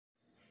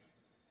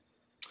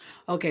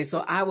Okay,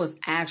 so I was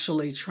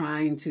actually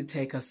trying to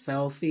take a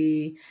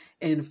selfie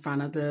in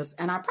front of this,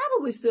 and I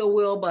probably still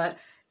will, but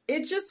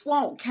it just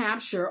won't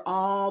capture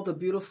all the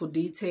beautiful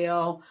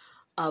detail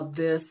of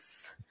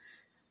this.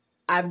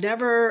 I've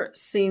never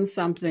seen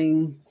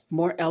something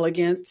more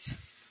elegant,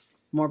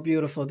 more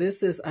beautiful.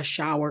 This is a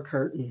shower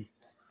curtain.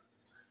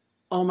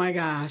 Oh my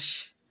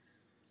gosh.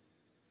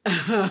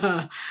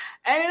 And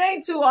it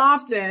ain't too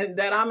often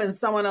that I'm in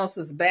someone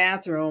else's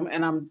bathroom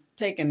and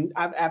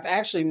I've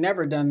actually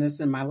never done this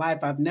in my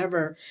life. I've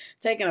never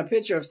taken a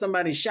picture of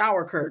somebody's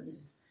shower curtain.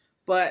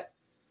 But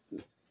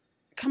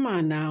come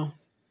on now.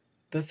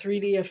 The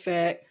 3D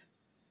effect,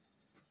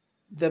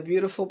 the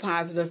beautiful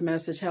positive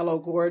message. Hello,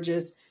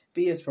 gorgeous.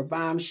 B is for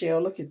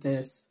bombshell. Look at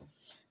this.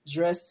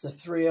 Dress to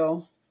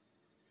thrill.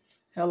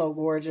 Hello,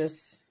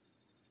 gorgeous.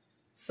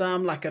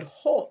 Some like it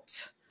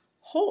hot.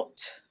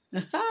 Hot.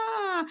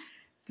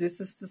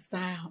 This is the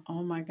style.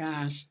 Oh my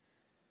gosh.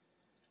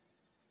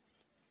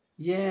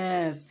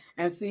 Yes.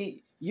 And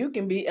see, you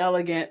can be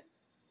elegant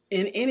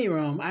in any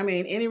room. I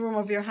mean, any room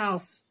of your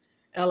house.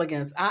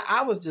 Elegance.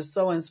 I was just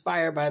so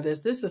inspired by this.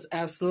 This is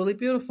absolutely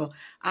beautiful.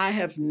 I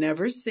have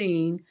never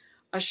seen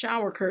a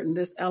shower curtain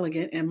this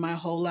elegant in my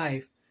whole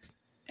life.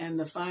 And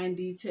the fine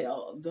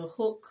detail, the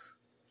hook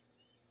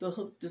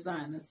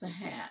design, that's a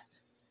hat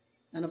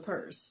and a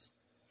purse.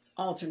 It's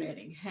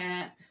alternating.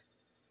 Hat,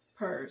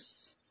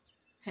 purse,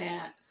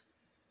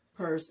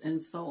 and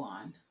so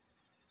on.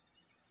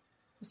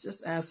 It's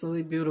just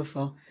absolutely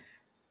beautiful.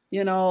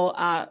 You know,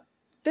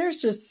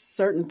 there's just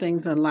certain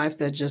things in life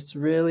that just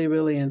really,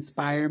 really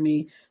inspire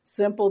me.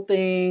 Simple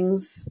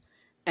things,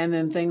 and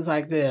then things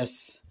like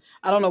this.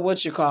 I don't know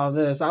what you call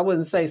this. I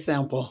wouldn't say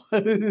simple.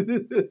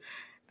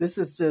 This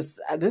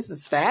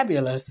is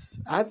fabulous,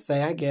 I'd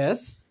say, I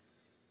guess.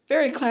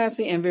 Very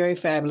classy and very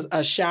fabulous.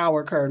 A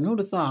shower curtain. Who'd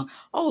have thought?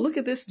 Oh, look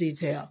at this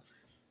detail.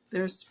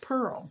 There's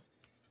pearl.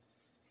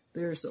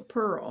 There's a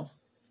pearl.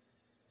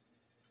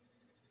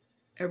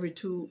 Every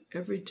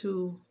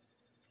two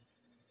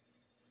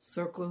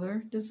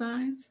circular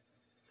designs,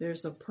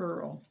 there's a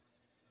pearl.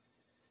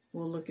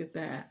 Well, look at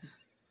that.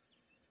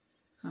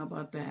 How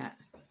about that?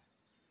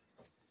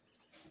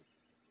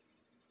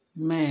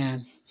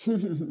 Man.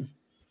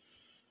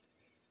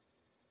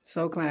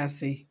 So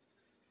classy.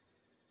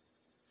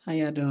 How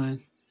y'all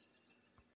doing?